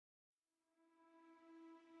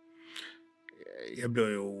Jeg blev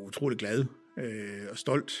jo utrolig glad og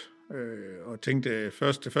stolt, og tænkte det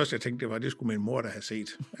første jeg tænkte, det var, at det skulle min mor da have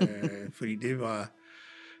set, fordi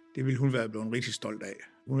det ville hun være blevet rigtig stolt af.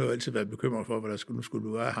 Hun har jo altid været bekymret for, hvad der nu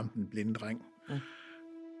skulle være ham, den blinde dreng. Ja.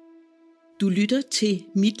 Du lytter til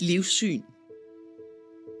Mit Livssyn,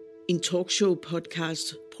 en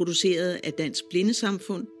talkshow-podcast produceret af Dansk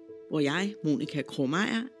Blindesamfund, hvor jeg, Monika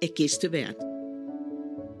Krogh-Meyer, er gæstevært.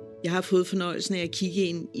 Jeg har fået fornøjelsen af at kigge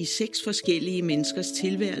ind i 6 forskellige menneskers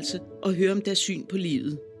tilværelse og høre om deres syn på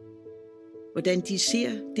livet. Hvordan de ser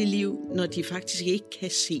det liv, når de faktisk ikke kan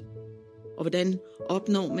se. Og hvordan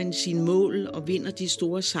opnår man sine mål og vinder de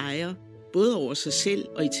store sejre, både over sig selv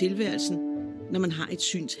og i tilværelsen, når man har et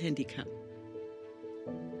synshandicap.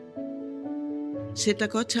 Sæt dig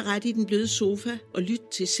godt til rette i den bløde sofa og lyt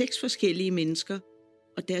til 6 forskellige mennesker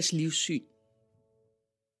og deres livssyn.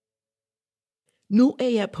 Nu er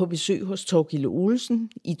jeg på besøg hos Thorkild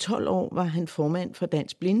Olesen. I 12 år var han formand for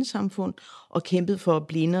Dansk Blindesamfund og kæmpede for, at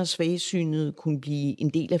blinde og svagsynede kunne blive en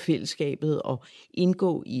del af fællesskabet og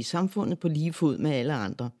indgå i samfundet på lige fod med alle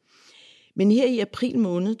andre. Men her i april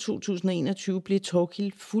måned 2021 blev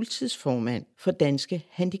Thorkild fuldtidsformand for Danske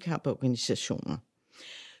Handicaporganisationer.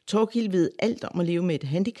 Thorkild ved alt om at leve med et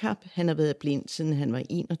handicap. Han har været blind siden han var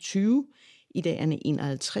 21. I dag er han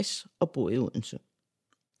 51 og bor i Odense.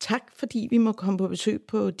 Tak, fordi vi må komme på besøg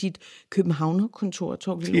på dit Københavner-kontor,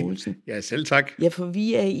 Thorkild Olesen. Ja, selv tak. Ja, for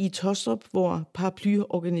vi er i Tostrup, hvor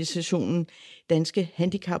paraplyorganisationen Danske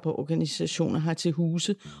Handicaporganisationer har til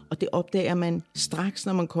huse, og det opdager man straks,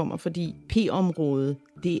 når man kommer, fordi P-området,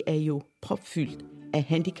 det er jo propfyldt af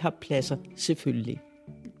handicappladser, selvfølgelig.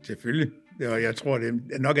 Selvfølgelig. Og jeg tror, det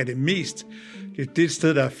nok er det er det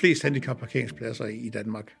sted, der er flest handicapparkeringspladser i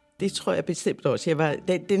Danmark. Det tror jeg bestemt også.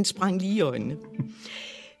 Den sprang lige i øjnene.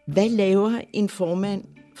 Hvad laver en formand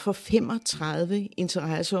for 35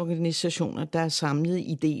 interesseorganisationer, der er samlet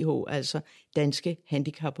i DH, altså Danske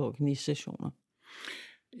Handicaporganisationer?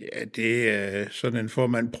 Ja, det er sådan en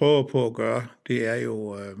formand prøver på at gøre, det er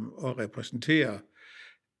jo at repræsentere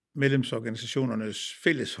medlemsorganisationernes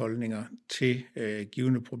fælles holdninger til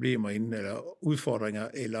givne problemer inden, eller udfordringer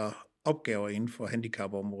eller opgaver inden for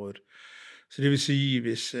handicapområdet. Så det vil sige,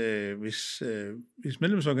 hvis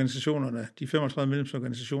medlemsorganisationerne, de 35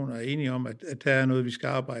 medlemsorganisationer, er enige om, at der er noget, vi skal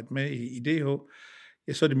arbejde med i DH,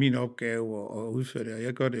 ja, så er det min opgave at udføre det, og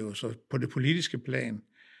jeg gør det jo så på det politiske plan,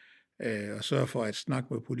 og sørger for at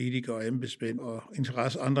snakke med politikere og embedsmænd og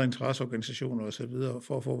andre interesseorganisationer osv.,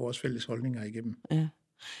 for at få vores fælles holdninger igennem. Ja.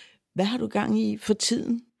 Hvad har du gang i for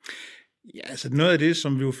tiden? Ja, altså noget af det,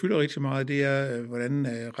 som vi jo fylder rigtig meget, det er, hvordan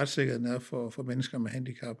retssikkerheden er for mennesker med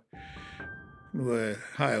handicap. Nu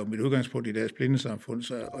har jeg jo mit udgangspunkt i deres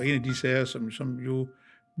blindesamfund, og en af de sager, som jo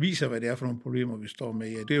viser, hvad det er for nogle problemer, vi står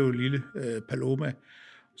med, ja, det er jo lille Paloma,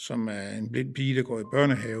 som er en blind pige, der går i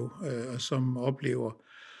børnehave, og som oplever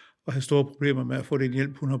at have store problemer med at få den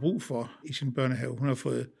hjælp, hun har brug for i sin børnehave. Hun har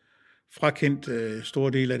fået frakendt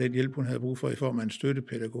store dele af den hjælp, hun havde brug for i form af en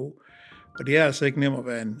støttepædagog. Og det er altså ikke nemt at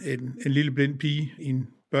være en lille blind pige i en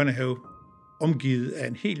børnehave, omgivet af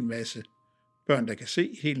en hel masse børn, der kan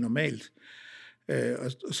se helt normalt.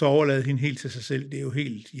 Og så overlade hende helt til sig selv, det er jo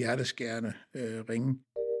helt hjerteskærende ringe.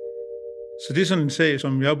 Så det er sådan en sag,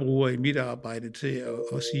 som jeg bruger i mit arbejde til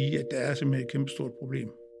at sige, at der er simpelthen et kæmpe stort problem.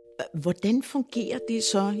 Hvordan fungerer det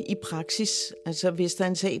så i praksis? Altså hvis der er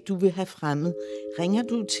en sag, du vil have fremmet, ringer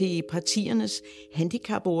du til partiernes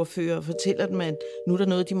handicapordfører og fortæller dem, at nu er der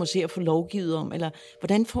noget, de må se at få lovgivet om? Eller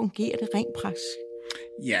hvordan fungerer det rent praktisk?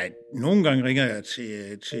 Ja, nogle gange ringer jeg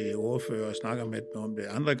til ordfører og snakker med dem om det.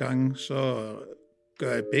 Andre gange så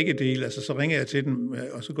gør jeg begge dele. Altså så ringer jeg til dem,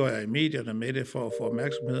 og så går jeg i medierne med det for at få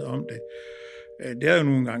opmærksomhed om det. Det er jo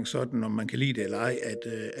nogle gange sådan, når man kan lide det eller ej,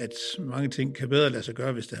 at mange ting kan bedre lade sig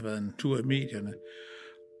gøre, hvis det har været en tur i medierne.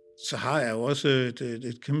 Så har jeg jo også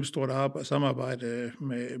et kæmpe stort samarbejde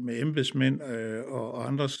med embedsmænd og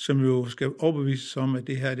andre, som jo skal overbevises om, at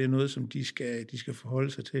det her det er noget, som de skal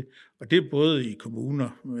forholde sig til. Og det er både i kommuner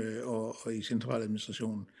og i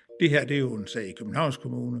centraladministrationen. Det her det er jo en sag i Københavns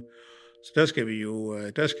Kommune, så der skal vi jo,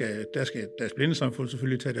 der skal Dansk Blindesamfund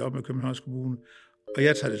selvfølgelig tage det op med Københavns Kommune, og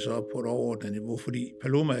jeg tager det så op på et overordnet niveau, fordi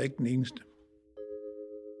Paloma er ikke den eneste.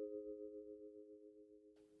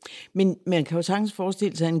 Men man kan jo sagtens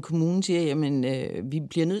forestille sig, at en kommune siger, jamen vi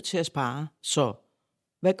bliver nødt til at spare, så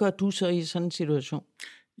hvad gør du så i sådan en situation?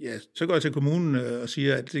 Ja, så går jeg til kommunen og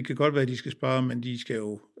siger, at det kan godt være, at de skal spare, men de skal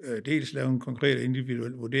jo dels lave en konkret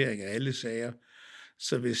individuel vurdering af alle sager.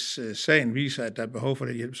 Så hvis sagen viser, at der er behov for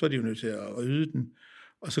den hjælp, så er de jo nødt til at yde den.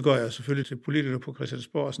 Og så går jeg selvfølgelig til politikere på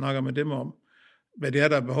Christiansborg og snakker med dem om, hvad det er,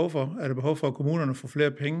 der er behov for. Er der behov for, at kommunerne får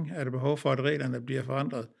flere penge? Er der behov for, at reglerne bliver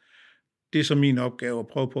forandret? det er så min opgave at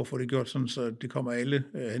prøve på at få det gjort sådan, så det kommer alle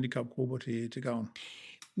handicapgrupper til gavn.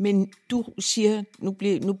 Men du siger,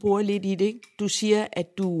 nu bruger jeg lidt i det, ikke? Du siger,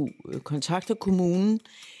 at du kontakter kommunen,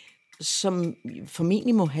 som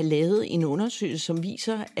formentlig må have lavet en undersøgelse, som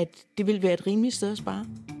viser, at det vil være et rimeligt sted at spare.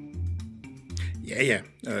 Ja,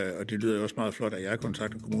 og det lyder jo også meget flot, at jeg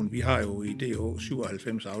kontakter kommunen. Vi har jo i DH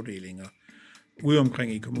 97 afdelinger ude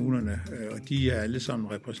omkring i kommunerne, og de er alle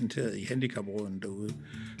sammen repræsenteret i handicaprådene derude.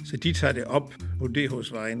 Så de tager det op på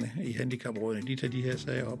DH's vegne i handicaprådene. De tager de her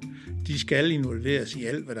sager op. De skal involveres i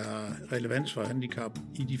alt, hvad der har relevans for handicap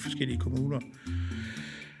i de forskellige kommuner.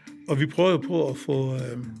 Og vi prøver på at få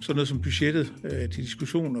sådan noget som budgettet til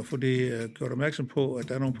diskussion og få det gjort opmærksom på, at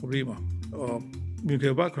der er nogle problemer. Og vi kan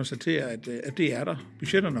jo bare konstatere, at det er der.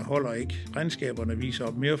 Budgetterne holder ikke. Regnskaberne viser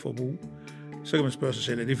op mere forbrug. Så kan man spørge sig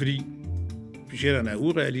selv, er det fordi budgetterne er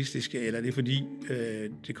urealistiske, eller er det fordi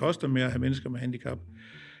det koster mere at have mennesker med handicap?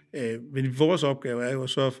 Men vores opgave er jo at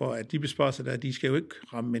sørge for, at de besparelser der, de skal jo ikke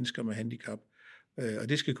ramme mennesker med handicap. Og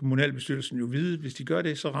det skal kommunalbestyrelsen jo vide. Hvis de gør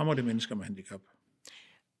det, så rammer det mennesker med handicap.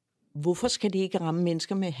 Hvorfor skal det ikke ramme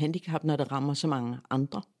mennesker med handicap, når det rammer så mange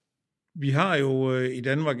andre? Vi har jo i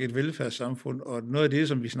Danmark et velfærdssamfund, og noget af det,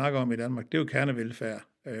 som vi snakker om i Danmark, det er jo kernevelfærd.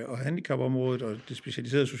 Og handicapområdet og det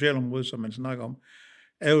specialiserede socialområde, som man snakker om,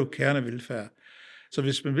 er jo kernevelfærd. Så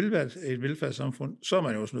hvis man vil være et velfærdssamfund, så er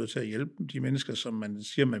man jo også nødt til at hjælpe de mennesker, som man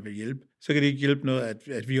siger, man vil hjælpe. Så kan det ikke hjælpe noget,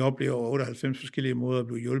 at vi oplever 98 forskellige måder at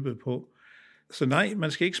blive hjulpet på. Så nej,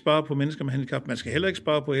 man skal ikke spare på mennesker med handicap. Man skal heller ikke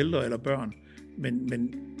spare på ældre eller børn.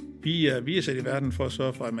 Men vi er sat i verden for at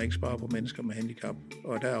sørge for, at man ikke sparer på mennesker med handicap.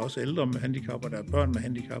 Og der er også ældre med handicap, og der er børn med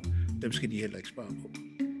handicap. Dem skal de heller ikke spare på.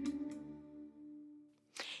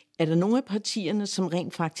 Er der nogle af partierne, som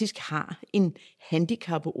rent faktisk har en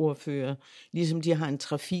handicapordfører, ligesom de har en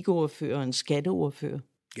trafikordfører og en skatteordfører?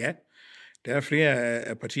 Ja, der er flere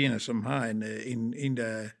af partierne, som har en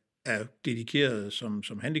der er dedikeret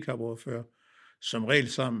som handicapordfører, som regel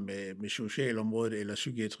sammen med socialområdet eller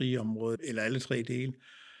psykiatriområdet, eller alle tre dele.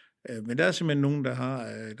 Men der er simpelthen nogen,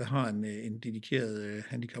 der har en dedikeret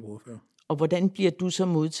handicapordfører. Og hvordan bliver du så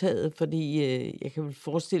modtaget? Fordi jeg kan vel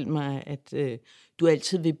forestille mig, at du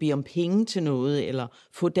altid vil bede om penge til noget, eller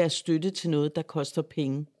få deres støtte til noget, der koster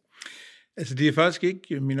penge. Altså det er faktisk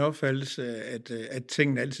ikke min opfattelse, at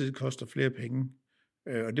tingene altid koster flere penge.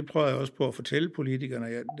 Og det prøver jeg også på at fortælle politikerne.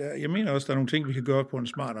 Jeg mener også, at der er nogle ting, vi kan gøre på en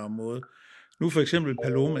smartere måde. Nu for eksempel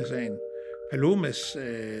Paloma-sagen. Palomas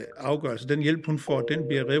afgørelse, den hjælp hun får, den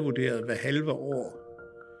bliver revurderet hver halve år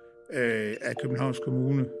af Københavns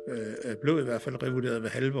Kommune. Blev i hvert fald revurderet hver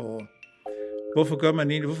halve år.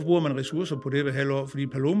 Hvorfor bruger man ressourcer på det hver halve år? Fordi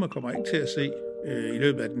Paloma kommer ikke til at se i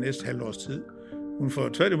løbet af den næste halve års tid. Hun får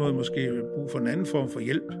tværtimod måske brug for en anden form for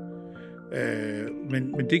hjælp.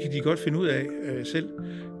 Men det kan de godt finde ud af selv.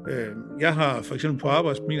 Jeg har for eksempel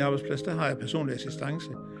på min arbejdsplads, der har jeg personlig assistance.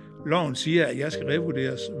 Loven siger, at jeg skal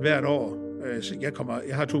revurderes hvert år.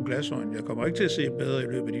 Jeg har 2 glasøjne. Jeg kommer ikke til at se bedre i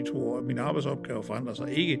løbet af de 2 år. Mine arbejdsopgaver forandrer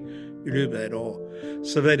sig ikke i løbet af et år.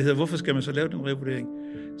 Så hvorfor skal man så lave den revurdering?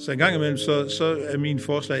 Så en gang imellem, så er min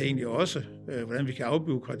forslag egentlig også, hvordan vi kan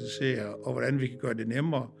afbureaukratisere, og hvordan vi kan gøre det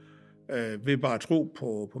nemmere, ved bare at tro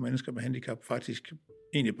på mennesker med handicap, faktisk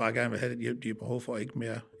egentlig bare gerne vil have den hjælp, de har behov for, ikke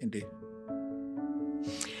mere end det.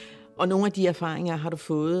 Og nogle af de erfaringer har du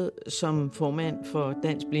fået som formand for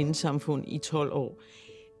Dansk Blindesamfund i 12 år.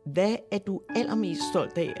 Hvad er du allermest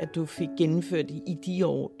stolt af, at du fik gennemført i de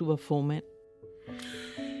år, du var formand?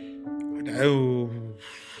 Der er jo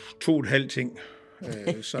 2,5 ting,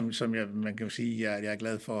 som man kan sige, jeg er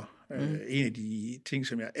glad for. En af de ting,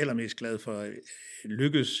 som jeg er allermest glad for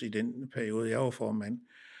lykkes i den periode, jeg var formand,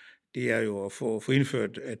 det er jo at få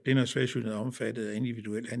indført, at blinde og svagsynede er omfattet af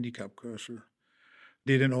individuel handicapkørsel.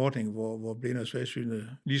 Det er den ordning, hvor blinde og svagsynede,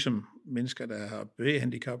 ligesom mennesker, der har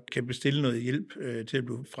bevægehandicap, kan bestille noget hjælp til at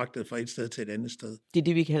blive fragtet fra et sted til et andet sted. Det er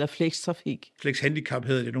det, vi kalder flextrafik. Flexhandicap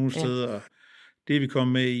hedder det nogle steder, og det er vi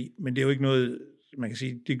kommet med i. Men det er jo ikke noget, man kan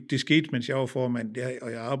sige, det skete, mens jeg var formand,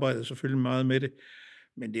 og jeg arbejdede selvfølgelig meget med det.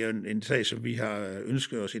 Men det er jo en sag, som vi har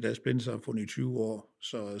ønsket os i Dansk Blindesamfund i 20 år.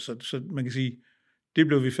 Så man kan sige, det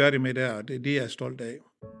blev vi færdige med der, og det er jeg stolt af.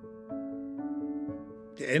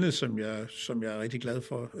 Det andet, som jeg er rigtig glad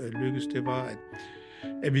for lykkes, det var,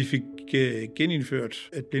 at vi fik genindført,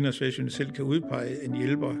 at blinde og svagsynede selv kan udpege en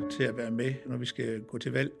hjælper til at være med, når vi skal gå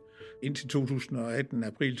til valg. Indtil 2018,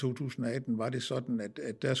 april 2018, var det sådan,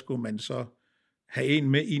 at der skulle man så have en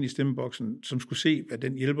med ind i stemmeboksen, som skulle se, hvad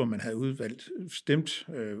den hjælper, man havde udvalgt, stemt,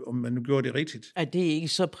 om man nu gjorde det rigtigt. Er det ikke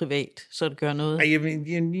så privat, så det gør noget?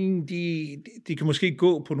 De kan måske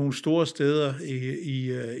gå på nogle store steder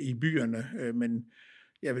i byerne, men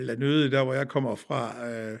Jeg vil da nødig, der hvor jeg kommer fra,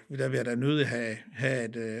 der vil jeg da nødig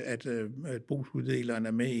have at brugsuddeleren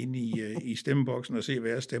er med inde i stemmeboksen og se,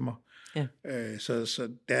 hvad jeg stemmer. Ja. Så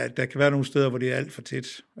der kan være nogle steder, hvor det er alt for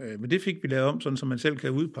tæt. Men det fik vi lavet om, sådan så man selv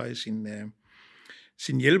kan udpege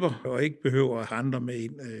sin hjælper, og ikke behøver at have andre med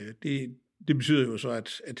ind. Det betyder jo så,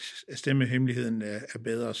 at stemmehemmeligheden er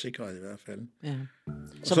bedre sikret i hvert fald. Ja.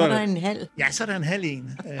 Så var der en halv? Ja, så er der en halv en,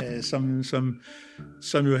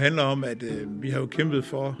 som jo handler om, at vi har jo kæmpet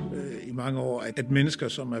for i mange år, at mennesker,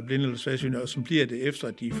 som er blinde eller svagsynede, og som bliver det efter,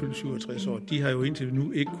 at de er fyldt 67 år, de har jo indtil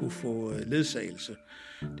nu ikke kunne få ledsagelse.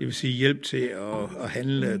 Det vil sige hjælp til at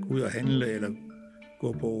handle, gå ud og handle, eller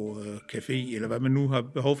gå på café, eller hvad man nu har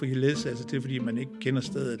behov for at give ledsagelse til, fordi man ikke kender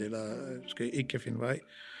stedet, eller ikke kan finde vej.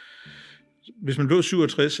 Hvis man blev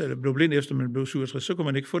 67, eller blev blind efter man blev 67, så kunne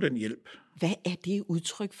man ikke få den hjælp. Hvad er det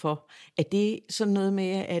udtryk for? Er det sådan noget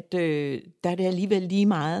med, at der er det alligevel lige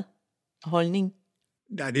meget holdning?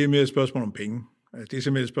 Nej, det er mere et spørgsmål om penge. Det er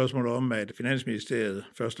simpelthen et spørgsmål om, at Finansministeriet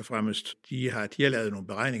først og fremmest, de har lavet nogle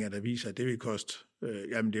beregninger, der viser, at det vil koste,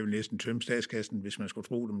 jamen det vil næsten tømme statskassen, hvis man skulle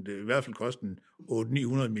tro dem. Det vil i hvert fald koste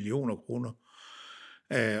 800-900 millioner kroner.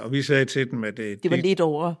 Og vi sagde til dem, at det var lidt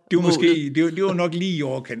over det var måske, det var nok lige i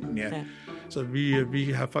overkanten, ja. Så vi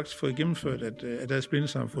har faktisk fået gennemført, at deres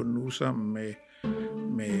blindesamfund nu sammen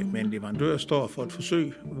med en leverandør står for et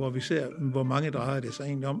forsøg, hvor vi ser, hvor mange drejer det sig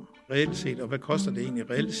egentlig om reelt set, og hvad koster det egentlig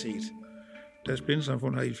reelt set. Deres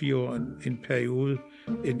blindesamfund har i 4 år en periode,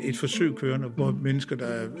 et forsøg kørende, hvor mennesker, der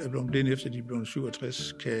er blevet blinde efter de er blevet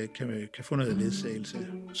 67, kan få noget ledsagelse.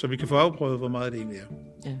 Så vi kan få afprøvet, hvor meget det egentlig er.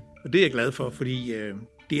 Ja. Og det er jeg glad for, fordi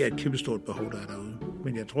det er et kæmpestort behov, der er derude.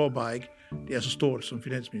 Men jeg tror bare ikke, det er så stort, som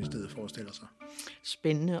Finansministeriet forestiller sig.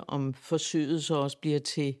 Spændende, om forsøget så også bliver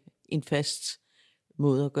til en fast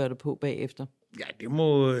måde at gøre det på bagefter. Ja, det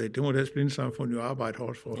må deres blindesamfund jo arbejde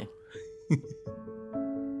hårdt for. Ja.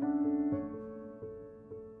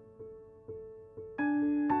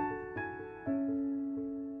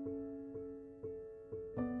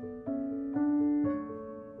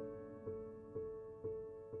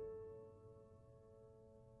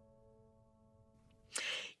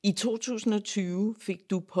 I 2020 fik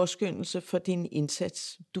du påskønnelse for din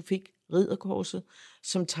indsats. Du fik Ridderkorset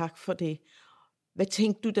som tak for det. Hvad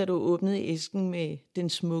tænkte du, da du åbnede æsken med den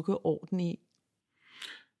smukke orden i?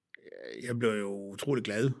 Jeg blev jo utrolig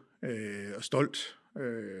glad og stolt.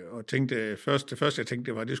 Og tænkte, det første jeg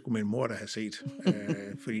tænkte, det skulle min mor da have set.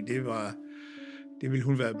 Fordi det ville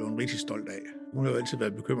hun være blevet rigtig stolt af. Hun har jo altid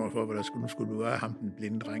været bekymret for, hvad der skulle være ham, den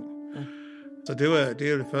blinde dreng. Ja. Så det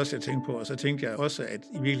er jo det første, jeg tænkte på. Og så tænkte jeg også, at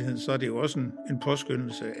i virkeligheden, så er det jo også en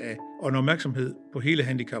påskyndelse af, og en opmærksomhed på hele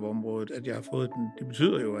handicapområdet, at jeg har fået den. Det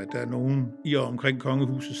betyder jo, at der er nogen i og omkring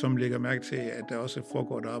kongehuset, som lægger mærke til, at der også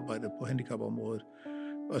foregår et arbejde på handicapområdet,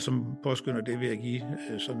 og som påskynder det ved at give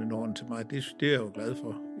sådan en orden til mig. Det er jeg jo glad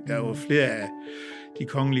for. Der er jo flere af de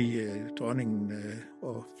kongelige, dronningen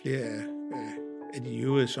og flere af de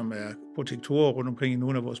øvrige, som er protektorer rundt omkring i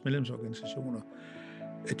nogle af vores medlemsorganisationer,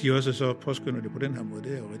 at de også så påskynder det på den her måde, det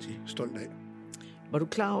er jeg jo rigtig stolt af. Var du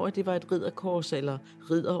klar over, at det var et ridderkors eller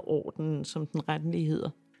ridderorden, som den rettelige hedder?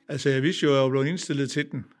 Altså, jeg vidste jo, at jeg var blevet indstillet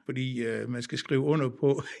til den, fordi man skal skrive under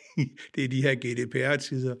på, det er de her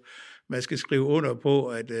GDPR-tider, man skal skrive under på,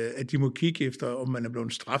 at de må kigge efter, om man er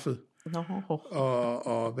blevet straffet.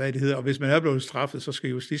 Og hvad det hedder. Og hvis man er blevet straffet, så skal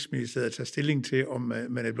Justitsministeriet tage stilling til, om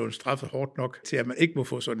man er blevet straffet hårdt nok, til at man ikke må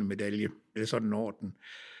få sådan en medalje, eller sådan en orden.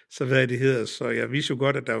 Så hvad det hedder, så jeg vidste jo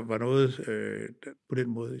godt, at der var noget på den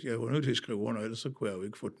måde. Jeg var nødt til at skrive under, ellers så kunne jeg jo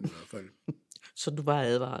ikke få den i hvert fald. Så du var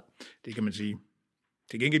advaret? Det kan man sige.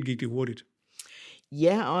 Til gengæld gik det hurtigt.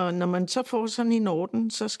 Ja, og når man så får sådan en orden,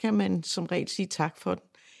 så skal man som regel sige tak for den.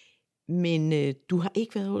 Men du har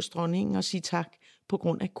ikke været hos dronningen og sige tak på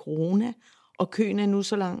grund af corona, og køen er nu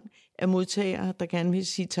så lang af modtagere, der gerne vil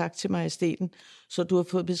sige tak til majestæten, så du har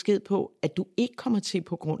fået besked på, at du ikke kommer til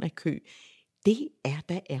på grund af kø. Det er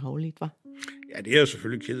da ærgerligt, hva'? Ja, det er jeg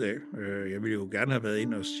selvfølgelig ked af. Jeg ville jo gerne have været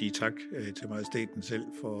ind og sige tak til majestæten selv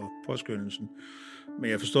for påskyndelsen. Men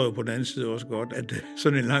jeg forstår jo på den anden side også godt, at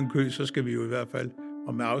sådan en lang kø, så skal vi jo i hvert fald,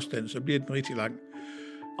 og med afstand, så bliver den rigtig lang.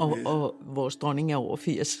 Og vores dronning er over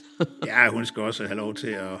 80. Ja, hun skal også have lov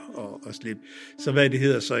til at slippe. Så hvad det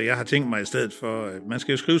hedder, så jeg har tænkt mig i stedet for, man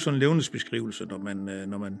skal jo skrive sådan en levnedsbeskrivelse,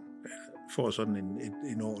 når man får sådan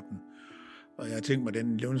en orden. Og jeg har tænkt mig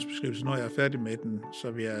den levnedsbeskrivelse, når jeg er færdig med den,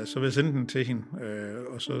 så vil jeg sende den til hende,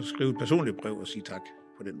 og så skrive et personligt brev og sige tak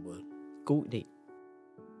på den måde. God idé.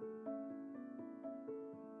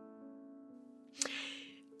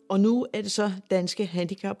 Og nu er det så danske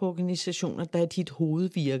handicaporganisationer, der er dit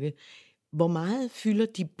hovedvirke. Hvor meget fylder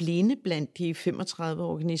de blinde blandt de 35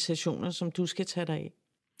 organisationer, som du skal tage dig af?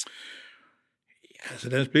 Altså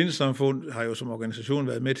Dansk Blindesamfund har jo som organisation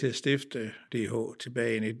været med til at stifte DH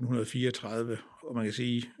tilbage i 1934, og man kan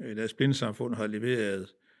sige, at Dansk Blindesamfund har leveret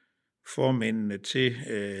formændene til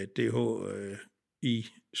DH i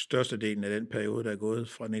størstedelen af den periode, der er gået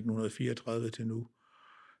fra 1934 til nu.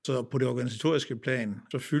 Så på det organisatoriske plan,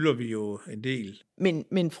 så fylder vi jo en del.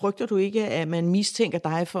 Men frygter du ikke, at man mistænker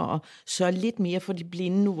dig for at sørge lidt mere for de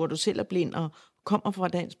blinde nu, hvor du selv er blind og kommer fra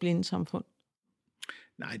Dansk Blindesamfund?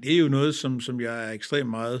 Nej, det er jo noget, som jeg er ekstremt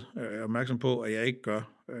meget opmærksom på, at jeg ikke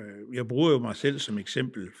gør. Jeg bruger jo mig selv som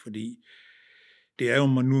eksempel, fordi det er jo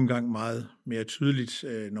nu engang meget mere tydeligt,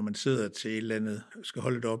 når man sidder til et eller andet, skal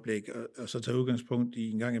holde et oplæg, og så tage udgangspunkt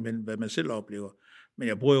i en gang imellem, hvad man selv oplever. Men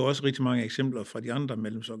jeg bruger jo også rigtig mange eksempler fra de andre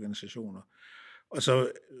medlemsorganisationer. Og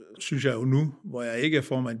så synes jeg jo nu, hvor jeg ikke er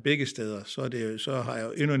formand begge steder, så har jeg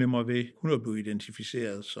jo endnu nemmere ved kun at blive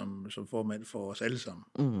identificeret som formand for os alle sammen.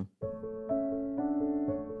 Mm.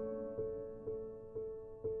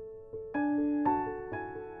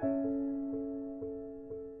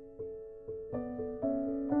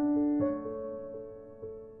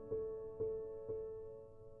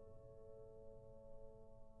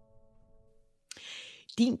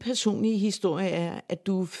 Din personlige historie er, at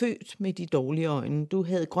du er født med de dårlige øjne. Du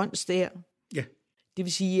havde grøn stær. Ja. Det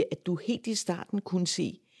vil sige, at du helt i starten kunne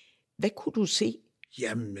se. Hvad kunne du se?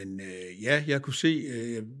 Jamen, jeg kunne se.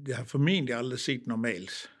 Jeg har formentlig aldrig set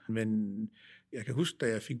normalt. Men jeg kan huske, da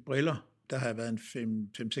jeg fik briller, der har jeg været en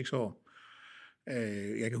 5-6 år.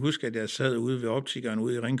 Jeg kan huske, at jeg sad ude ved optikeren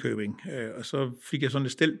ude i Ringkøbing, og så fik jeg sådan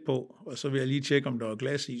et stel på, og så ville jeg lige tjekke, om der var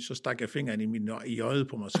glas i, så stak jeg fingeren i øjet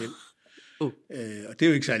på mig selv. Og det er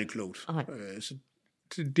jo ikke særlig klogt. Så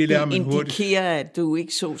det lærer man hurtigt. Det indikerer, at du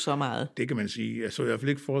ikke så så meget. Det kan man sige. Jeg så i hvert fald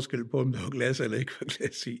ikke forskel på, om der var glas eller ikke var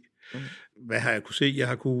glas i. Hvad har jeg kunne se? Jeg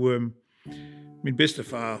har kunne... Min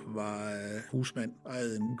bedstefar var husmand,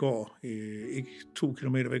 ejede en gård, ikke 2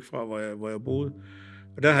 kilometer væk fra, hvor jeg boede.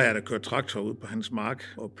 Og der har jeg da kørt traktor ud på hans mark,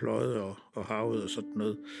 og pløjet og havet og sådan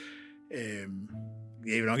noget.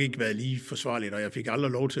 Det har nok ikke været lige forsvarligt, og jeg fik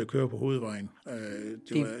aldrig lov til at køre på hovedvejen.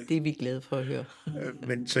 Det er vi glade for at høre.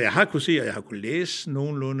 Så jeg har kunne se, og jeg har kunne læse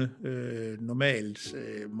nogenlunde normalt,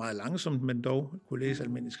 meget langsomt, men dog kunne læse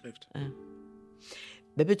almindelig skrift. Ja.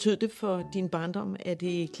 Hvad betød det for din barndom? Er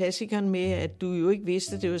det klassikeren med, at du jo ikke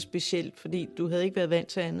vidste, at det var specielt, fordi du havde ikke været vant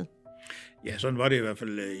til andet? Ja, sådan var det i hvert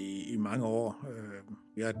fald i mange år.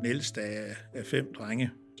 Jeg er den ældste af 5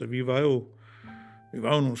 drenge, så vi var jo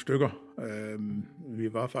nogle stykker.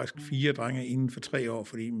 Vi var faktisk 4 drenge inden for 3 år,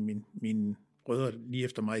 fordi mine brødre lige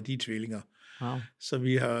efter mig, de er tvillinger. Wow. Så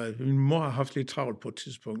min mor har haft lidt travlt på et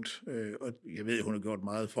tidspunkt, og jeg ved, hun har gjort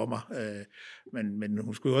meget for mig, men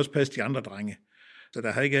hun skulle jo også passe de andre drenge. Så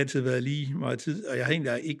der har ikke altid været lige meget tid, og jeg har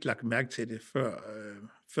egentlig ikke lagt mærke til det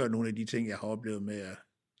før nogle af de ting, jeg har oplevet med,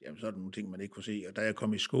 jamen, så er der nogle ting, man ikke kunne se. Og da jeg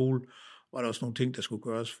kom i skole, var der også nogle ting, der skulle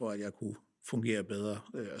gøres, for at jeg kunne fungere bedre.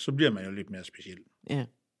 Og så bliver man jo lidt mere speciel. Ja.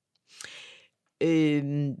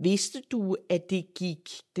 Vidste du, at det gik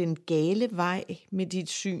den gale vej med dit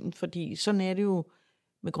syn? Fordi sådan er det jo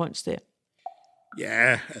med grøn stær.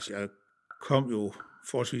 Ja, altså jeg kom jo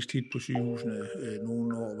forholdsvis tit på sygehusene.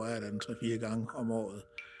 Nogle år var jeg der 3-4 gange om året.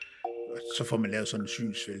 Og så får man lavet sådan en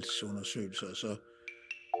synsfeltsundersøgelse, og så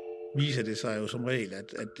viser det sig jo som regel,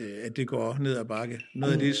 at det går ned ad bakke.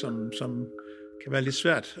 Noget af det, som kan være lidt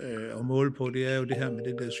svært at måle på, det er jo det her med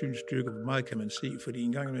den der synsstyrke. Hvor meget kan man se? Fordi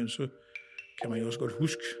en gang imellem, så kan man jo også godt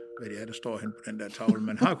huske, hvad det er, der står hen på den der tavle,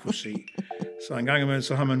 man har kunne se. Så en gang imellem,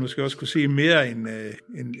 så har man måske også kunne se mere,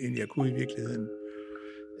 end jeg kunne i virkeligheden.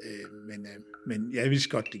 Men jeg vidste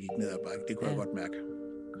godt, det gik ned ad bakke. Det kunne jeg godt mærke.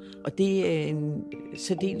 Og det er en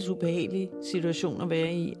særdeles ubehagelig situation at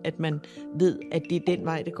være i, at man ved, at det er den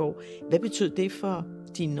vej, det går. Hvad betød det for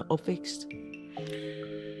din opvækst?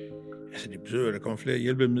 Altså, det betyder, at der kommer flere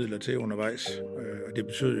hjælpemidler til undervejs. Og det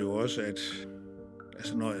betyder jo også, at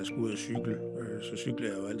når jeg skulle ud og cykle, så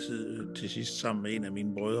cyklede jeg jo altid til sidst sammen med en af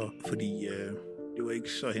mine brødre, fordi det var ikke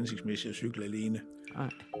så hensigtsmæssigt at cykle alene. Nej.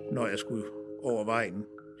 Når jeg skulle over vejen,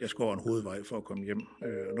 jeg skulle over en hovedvej for at komme hjem,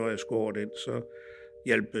 og når jeg skulle over den, så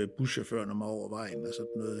hjalp buschaufførerne mig over vejen og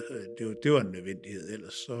sådan noget. Det var en nødvendighed,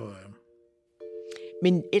 ellers så...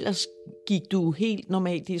 Men ellers gik du helt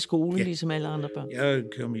normalt i skole, ja, ligesom alle andre børn? Jeg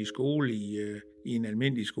kom i skole i en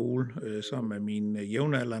almindelig skole sammen med mine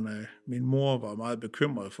jævnaldrende. Min mor var meget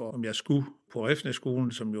bekymret for, om jeg skulle på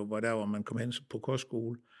Refsnæsskolen, som jo var der, hvor man kom hen på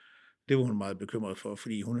kostskole. Det var hun meget bekymret for,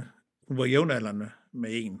 fordi hun var jævnaldrende med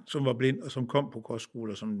en, som var blind og som kom på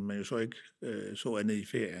kostskole, og som man jo så ikke så andet i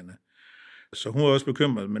ferierne. Så hun var også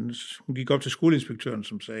bekymret, men hun gik op til skoleinspektøren,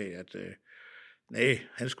 som sagde, at nej,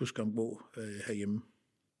 han skulle skam gå herhjemme.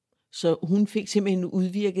 Så hun fik simpelthen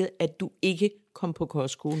udvirket, at du ikke kom på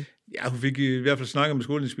kostskole? Ja, hun fik i hvert fald snakket med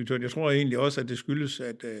skoleinspektøren. Jeg tror egentlig også, at det skyldes,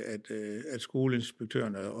 at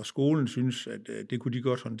skoleinspektøren og skolen synes, at det kunne de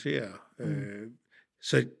godt håndtere.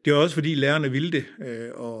 Så det er også fordi lærerne ville det,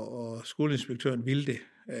 og skoleinspektøren ville det,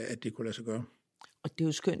 at det kunne lade sig gøre. Og det er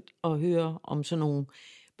jo skønt at høre om sådan nogle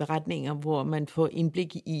beretninger, hvor man får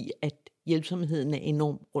indblik i, at hjælpsomheden er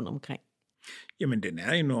enorm rundt omkring. Jamen, den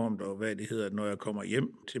er enormt, og hvad det hedder, når jeg kommer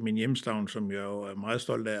hjem til min hjemstavn, som jeg jo er meget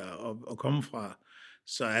stolt af at komme fra,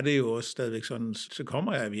 så er det jo også stadigvæk sådan, så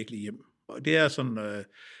kommer jeg virkelig hjem. Og det er sådan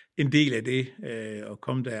en del af det, at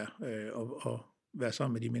komme der og være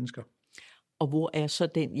sammen med de mennesker. Og hvor er så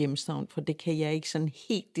den hjemstavn? For det kan jeg ikke sådan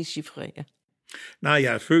helt decifrere. Nej,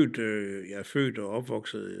 jeg er født og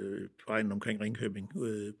opvokset på egnen omkring Ringkøbing,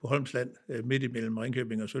 ude på Holmsland, midt imellem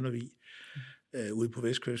Ringkøbing og Søndervig, ude på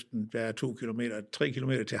vestkysten. Der er 3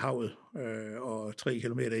 kilometer til havet, og 3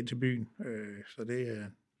 kilometer ind til byen. Så det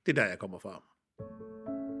er der, jeg kommer fra.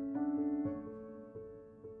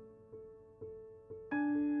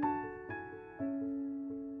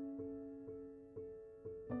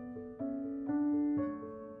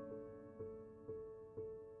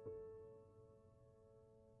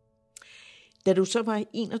 Da du så var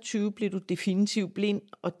 21, blev du definitivt blind,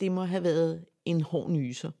 og det må have været en hård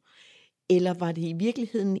nyser. Eller var det i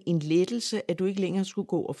virkeligheden en lettelse, at du ikke længere skulle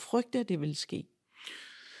gå og frygte, at det ville ske?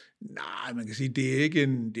 Nej, man kan sige, det er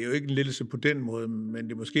jo ikke en lettelse på den måde, men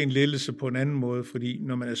det er måske en lettelse på en anden måde, fordi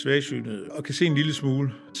når man er svagsynet og kan se en lille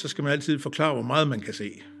smule, så skal man altid forklare, hvor meget man kan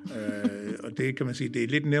se. Og det kan man sige, det er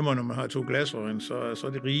lidt nemmere, når man har 2 glasøjne, så er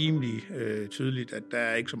det rimelig tydeligt, at der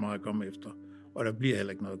er ikke så meget at komme efter. Og der bliver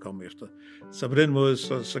heller ikke noget at komme efter. Så på den måde,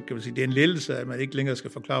 så kan man sige, det er en lettelse, at man ikke længere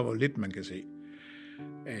skal forklare, hvor lidt man kan se.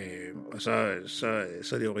 Og så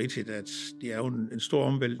er det jo rigtigt, at det er jo en stor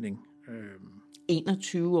omvæltning.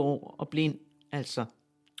 21 år og blind, altså.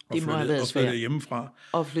 Det må have været svært. Og flyttet hjemmefra.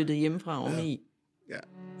 Og flyttet hjemmefra oveni.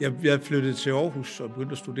 Ja. Jeg flyttede til Aarhus og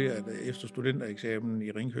begyndte at studere efter studentereksamen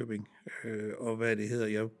i Ringkøbing. Og hvad det hedder,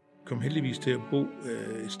 jeg kom heldigvis til at bo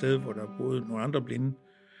et sted, hvor der boede nogle andre blinde.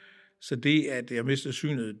 Så det, at jeg mistede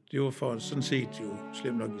synet, det var for sådan set jo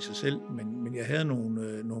slemt nok i sig selv, men jeg havde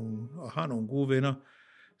nogle gode venner,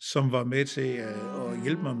 som var med til at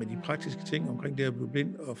hjælpe mig med de praktiske ting omkring det at blive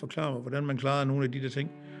blind, og forklare mig, hvordan man klarede nogle af de der ting.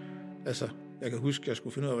 Altså, jeg kan huske, at jeg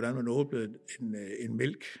skulle finde ud af, hvordan man åbnede en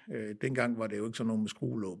mælk. Dengang var det jo ikke sådan noget med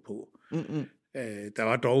skruelåg på. Der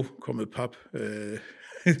var dog kommet pap.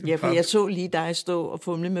 Ja, for jeg så lige dig stå og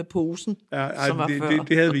fumle med posen, som var før.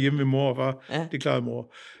 Det havde vi hjemme med mor og far. Ja. Det klarede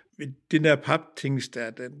mor. Men den der paptings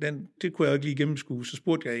der, det kunne jeg ikke lige gennemskue. Så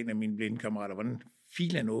spurgte jeg en af mine blinde kammerater, hvordan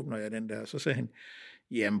filen åbner jeg den der? Så sagde han,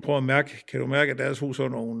 jamen prøv at mærke, kan du mærke, at deres hus har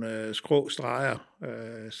nogle skrå streger,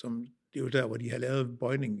 som det er jo der, hvor de har lavet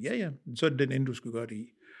bøjningen. Ja, så er det den ende, du skal gøre det i.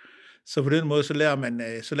 Så på den måde, så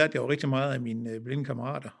lærte jeg jo rigtig meget af mine blinde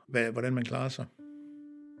kammerater, hvordan man klarer sig.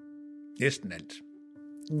 Næsten alt.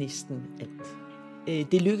 Næsten alt.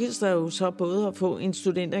 Det lykkedes dig jo så både at få en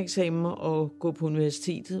studentereksamen og gå på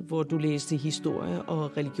universitetet, hvor du læste historie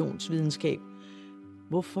og religionsvidenskab.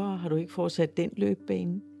 Hvorfor har du ikke fortsat den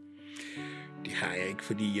løbebane? Det har jeg ikke,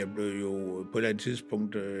 fordi jeg blev jo på et eller andet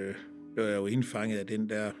tidspunkt blev jeg jo indfanget af den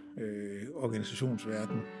der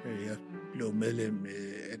organisationsverden. Jeg blev medlem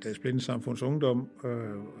af Dansk Blindesamfunds Ungdom.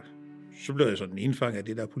 Så blev jeg sådan indfanget af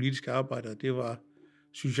det der politiske arbejde, og det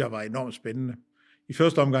synes jeg var enormt spændende. I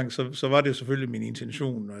første omgang, så var det selvfølgelig min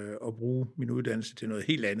intention at bruge min uddannelse til noget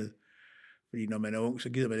helt andet. Fordi når man er ung, så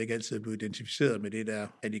gider man ikke altid at blive identificeret med det der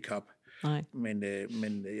handicap. Nej.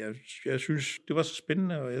 Men jeg synes, det var så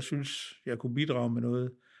spændende, og jeg synes, jeg kunne bidrage med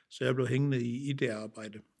noget, så jeg blev hængende i det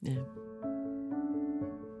arbejde. Ja.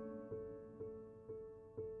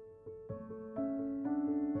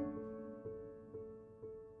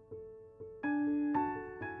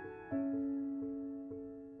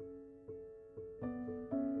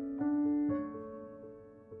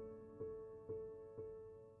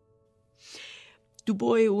 Du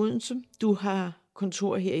bor i Odense, du har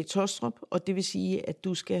kontor her i Taastrup, og det vil sige, at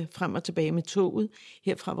du skal frem og tilbage med toget.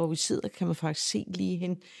 Herfra, hvor vi sidder, kan man faktisk se lige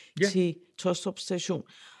hen til Taastrup station.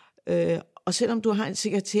 Og selvom du har en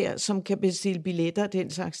sekretær, som kan bestille billetter og den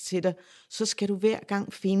slags til dig, så skal du hver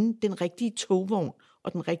gang finde den rigtige togvogn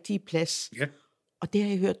og den rigtige plads. Ja. Og det har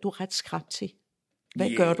jeg hørt, du er ret skrap til.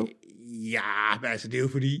 Hvad gør du? Ja, altså det er jo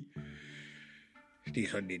fordi, det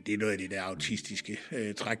er noget af det der autistiske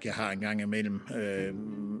træk, jeg har en gang imellem.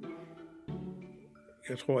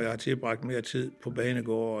 Jeg tror, jeg har tilbragt mere tid på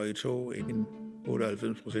banegård og i tog end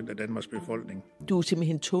 98% af Danmarks befolkning. Du er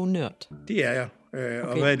simpelthen tognørd. Det er jeg. Okay.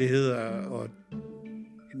 Og hvad det hedder, og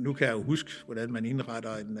nu kan jeg jo huske, hvordan man indretter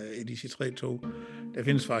et IC3-tog. Der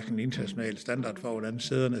findes faktisk en international standard for, hvordan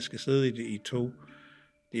sæderne skal sidde i et tog.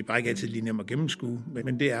 Det er bare ikke altid lige nemt at gennemskue,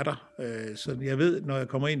 men det er der. Så jeg ved, når jeg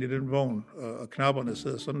kommer ind i den vogn, og knapperne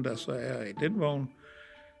sidder sådan der, så er jeg i den vogn.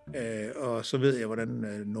 Og så ved jeg, hvordan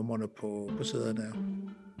numrene på sæderne er.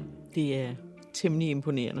 Det er temmelig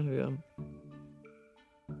imponerende at høre om.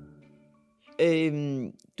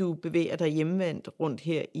 Du bevæger dig hjemvendt rundt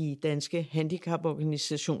her i danske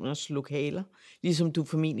handicaporganisationers lokaler, ligesom du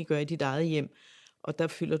formentlig gør i dit eget hjem, og der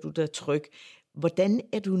føler du dig tryg. Hvordan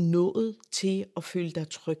er du nået til at føle dig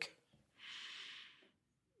tryg?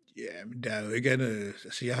 Ja, men der er jo ikke andet,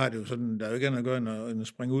 altså jeg har det jo sådan, der er jo ikke andet at gøre end at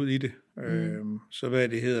springe ud i det. Så hvad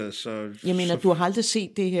det hedder, så... Jeg mener, du har aldrig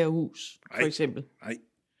set det her hus, for eksempel? Nej,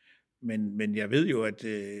 men jeg ved jo, at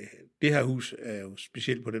det her hus er jo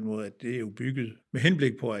specielt på den måde, at det er jo bygget med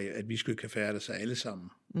henblik på, at vi skulle kan færdes sig alle sammen.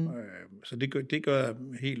 Så det gør jeg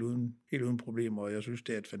helt uden problemer, og jeg synes,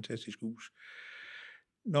 det er et fantastisk hus.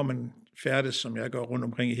 Når man færdes, som jeg gør rundt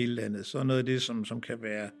omkring i hele landet, så er noget af det, som kan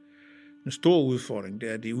være en stor udfordring,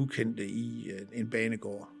 det er det ukendte i en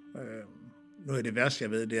banegård. Noget af det værste,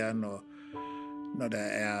 jeg ved, det er, når der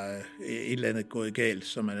er et eller andet gået galt,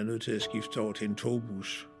 så man er nødt til at skifte over til en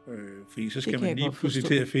togbus. Fordi så skal man lige pludselig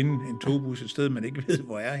til at finde en togbus et sted, man ikke ved,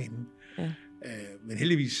 hvor er henne. Ja. Men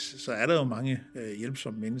heldigvis, så er der jo mange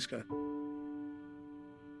hjælpsomme mennesker.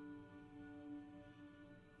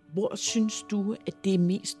 Hvor synes du, at det er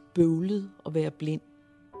mest bøvlet at være blind?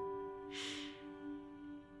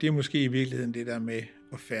 Det er måske i virkeligheden det der med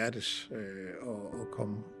at færdes og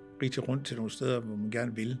komme rigtig rundt til nogle steder, hvor man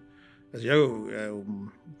gerne vil. Altså jeg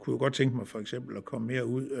kunne jo godt tænke mig for eksempel at komme mere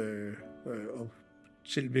ud og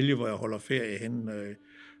selv vælge, hvor jeg holder ferie hen,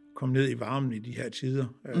 komme ned i varmen i de her tider.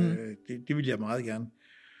 Det vil jeg meget gerne.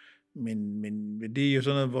 Men det er jo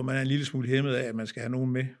sådan noget, hvor man er en lille smule hæmmet af, at man skal have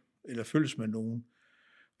nogen med, eller følges med nogen.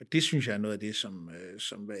 Og det synes jeg er noget af det,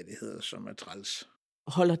 som er træls.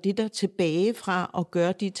 Holder det dig tilbage fra at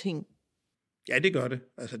gøre de ting? Ja, det gør det.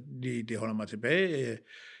 Altså, det holder mig tilbage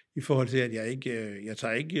i forhold til, at jeg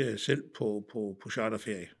tager ikke selv på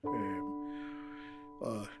charterferie.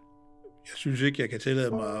 Og jeg synes ikke, jeg kan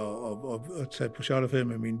tillade mig at tage på charterferie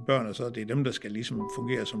med mine børn, og så det er dem, der skal ligesom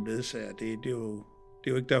fungere som ledsager. Det er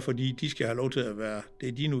jo ikke derfor, de skal have lov til at være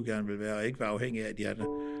det, de nu gerne vil være, og ikke være afhængige af, at de har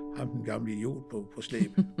ham den gamle idiot på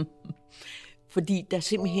slæb. Fordi der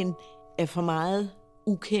simpelthen er for meget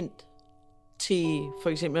ukendt til for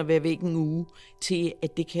eksempel at være væk en uge, til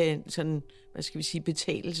at det kan sådan,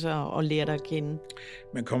 betale sig og lære dig at kende.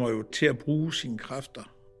 Man kommer jo til at bruge sine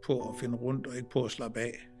kræfter på at finde rundt og ikke på at slappe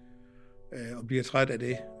af. Og bliver træt af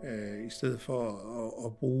det, i stedet for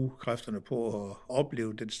at bruge kræfterne på at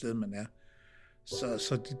opleve det sted, man er.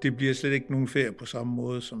 Så det bliver slet ikke nogen ferie på samme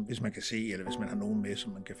måde, som hvis man kan se, eller hvis man har nogen med,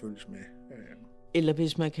 som man kan følges med. Eller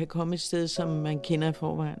hvis man kan komme et sted, som man kender i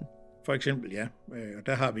forvejen. For eksempel, ja. Og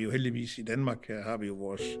der har vi jo heldigvis i Danmark, her har vi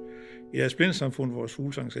jo i deres blindesamfund, vores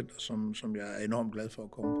fuglesangcenter, som jeg er enormt glad for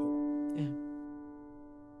at komme på. Ja.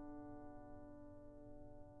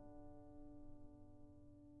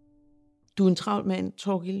 Du er en travl mand,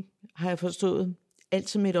 Thorkild, har jeg forstået.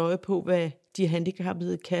 Altid med et øje på, hvad de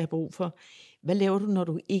handicappede kan have brug for. Hvad laver du, når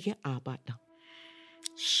du ikke arbejder?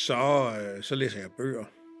 Så læser jeg bøger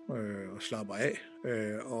og slapper af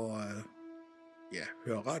og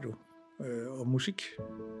hører radio og musik.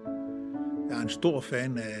 Jeg er en stor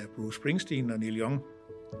fan af Bruce Springsteen og Neil Young.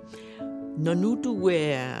 Når nu du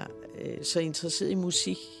er så interesseret i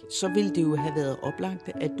musik, så ville det jo have været oplagt,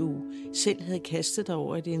 at du selv havde kastet dig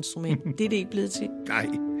over et instrument. Det er det ikke blevet til?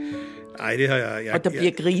 Nej, det har jeg. Og der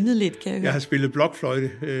bliver grinet lidt, kan jeg høre. Jeg har spillet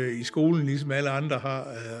blokfløjte i skolen, ligesom alle andre har.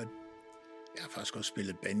 Jeg har faktisk også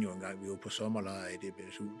spillet banjo engang. Vi var på sommerlejr i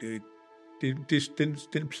DBSU.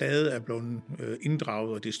 Den plade er blevet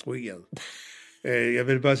inddraget og destrueret. Jeg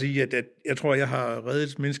vil bare sige, at jeg tror, jeg har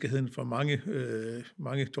reddet menneskeheden for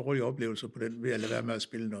mange dårlige oplevelser på den, ved at lade være med at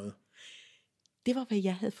spille noget. Det var, hvad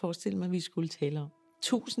jeg havde forestillet mig, vi skulle tale om.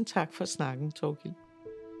 Tusind tak for snakken, Thorkild.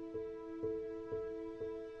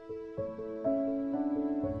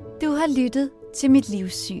 Du har lyttet til Mit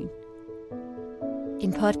Livssyn.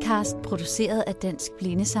 En podcast produceret af Dansk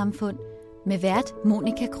Blindesamfund med vært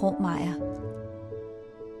Monika Krogh-Meyer.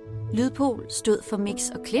 Lydpol stod for mix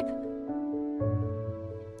og klip.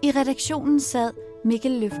 I redaktionen sad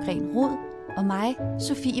Mikkel Løfgren Rod og mig,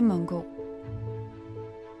 Sofie Mongård.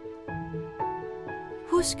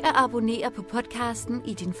 Husk at abonnere på podcasten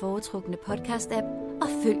i din foretrukne podcast-app og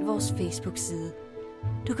følg vores Facebook-side.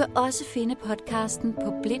 Du kan også finde podcasten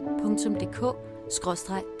på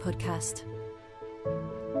blind.dk/podcast.